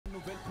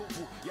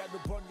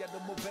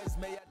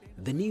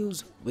The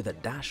news with a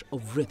dash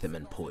of rhythm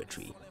and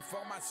poetry.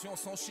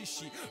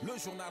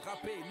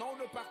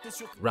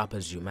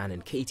 Rappers Juman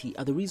and Katie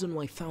are the reason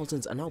why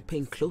thousands are now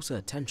paying closer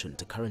attention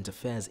to current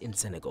affairs in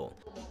Senegal.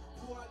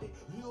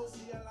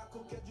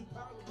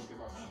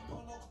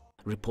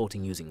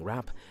 Reporting using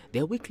rap,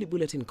 their weekly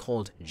bulletin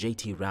called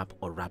JT Rap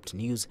or Rapped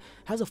News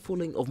has a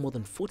following of more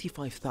than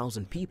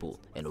 45,000 people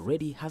and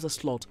already has a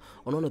slot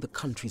on one of the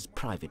country's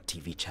private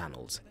TV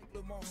channels.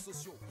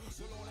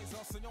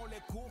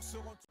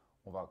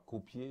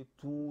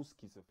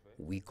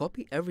 We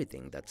copy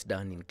everything that's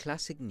done in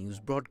classic news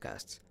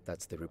broadcasts.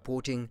 That's the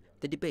reporting,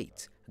 the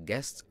debates,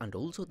 guests and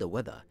also the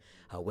weather.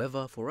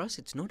 However, for us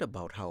it's not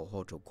about how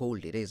hot or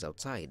cold it is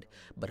outside,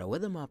 but a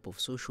weather map of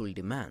social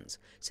demands,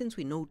 since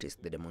we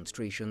noticed the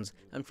demonstrations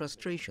and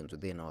frustrations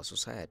within our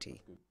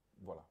society.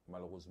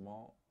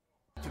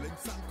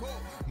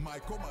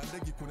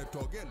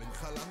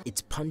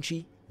 It's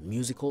punchy,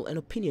 musical and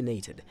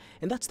opinionated,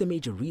 and that's the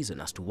major reason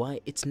as to why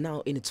it's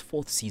now in its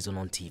fourth season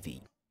on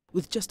TV.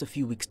 With just a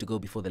few weeks to go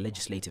before the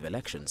legislative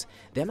elections,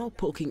 they're now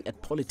poking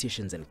at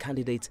politicians and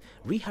candidates,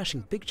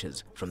 rehashing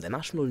pictures from the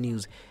national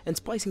news and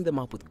spicing them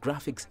up with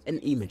graphics and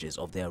images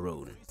of their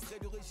own.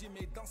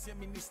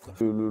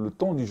 Le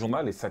ton du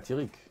journal est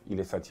satirique. Il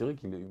est satirique,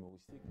 il est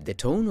humoristique. The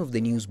tone of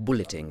the news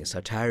bulletin is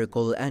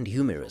satirical and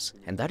humorous,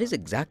 and that is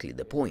exactly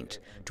the point.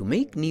 To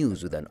make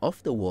news with an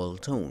off-the-wall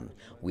tone.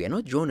 We are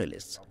not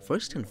journalists.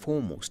 First and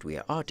foremost, we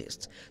are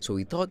artists. So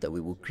we thought that we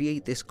would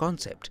create this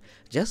concept.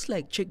 Just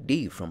like Chick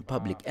D from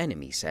Public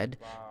Enemy said,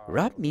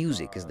 rap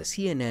music is the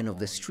CNN of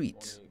the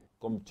streets.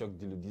 Comme Chuck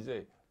D le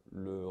disait,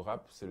 le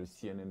rap c'est le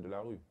CNN de la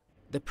rue.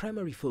 The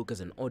primary focus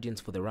and audience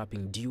for the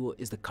rapping duo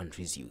is the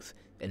country's youth,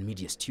 and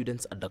media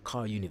students at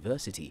Dakar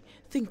University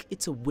think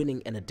it's a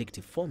winning and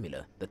addictive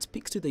formula that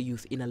speaks to the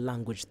youth in a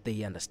language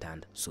they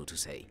understand, so to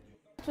say.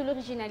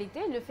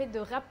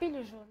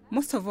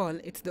 Most of all,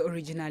 it's the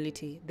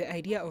originality, the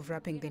idea of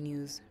rapping the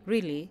news.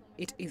 Really,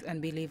 it is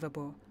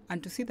unbelievable.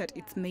 And to see that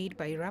it's made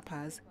by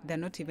rappers, they're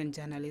not even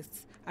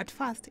journalists. At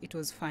first, it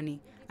was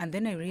funny, and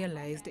then I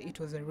realized it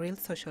was a real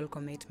social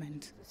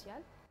commitment.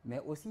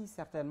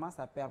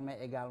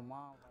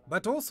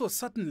 But also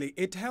certainly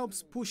it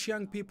helps push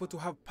young people to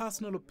have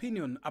personal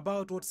opinion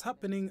about what's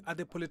happening at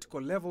the political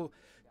level,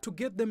 to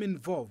get them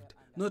involved.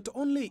 Not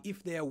only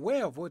if they're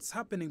aware of what's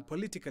happening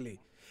politically,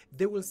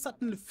 they will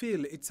certainly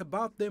feel it's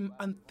about them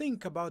and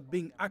think about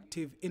being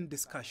active in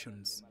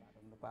discussions.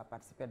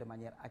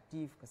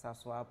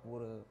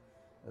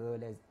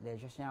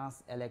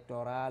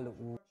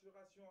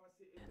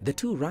 The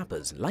two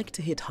rappers like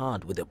to hit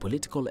hard with a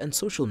political and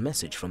social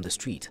message from the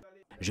street.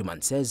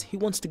 Juman says he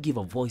wants to give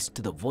a voice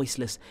to the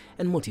voiceless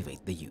and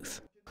motivate the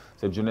youth.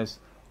 Cette jeunesse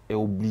est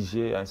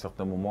obligée à un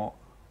certain moment,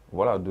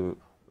 voilà,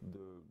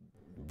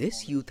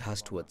 This youth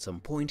has to at some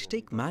point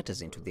take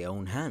matters into their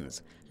own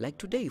hands. Like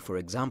today, for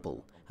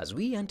example, as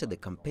we enter the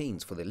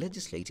campaigns for the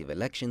legislative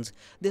elections,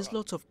 there's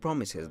lots of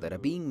promises that are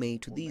being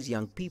made to these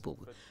young people.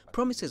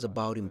 Promises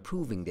about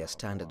improving their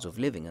standards of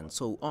living and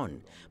so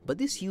on. But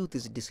this youth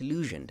is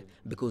disillusioned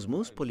because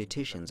most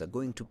politicians are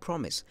going to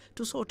promise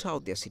to sort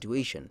out their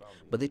situation.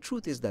 But the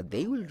truth is that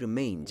they will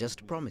remain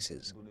just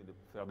promises.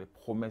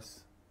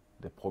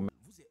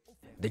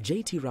 The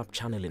JT Rap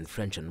channel in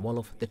French and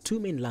Wolof, the two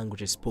main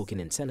languages spoken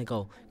in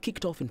Senegal,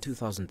 kicked off in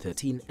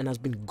 2013 and has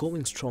been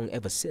going strong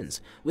ever since,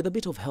 with a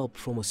bit of help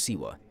from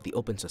Osiwa, the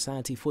Open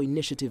Society for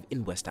Initiative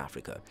in West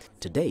Africa.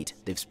 To date,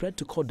 they've spread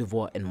to Côte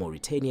d'Ivoire and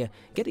Mauritania,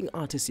 getting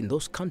artists in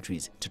those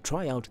countries to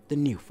try out the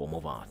new form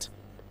of art.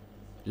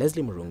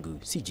 Leslie Mirungu,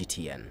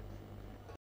 CGTN.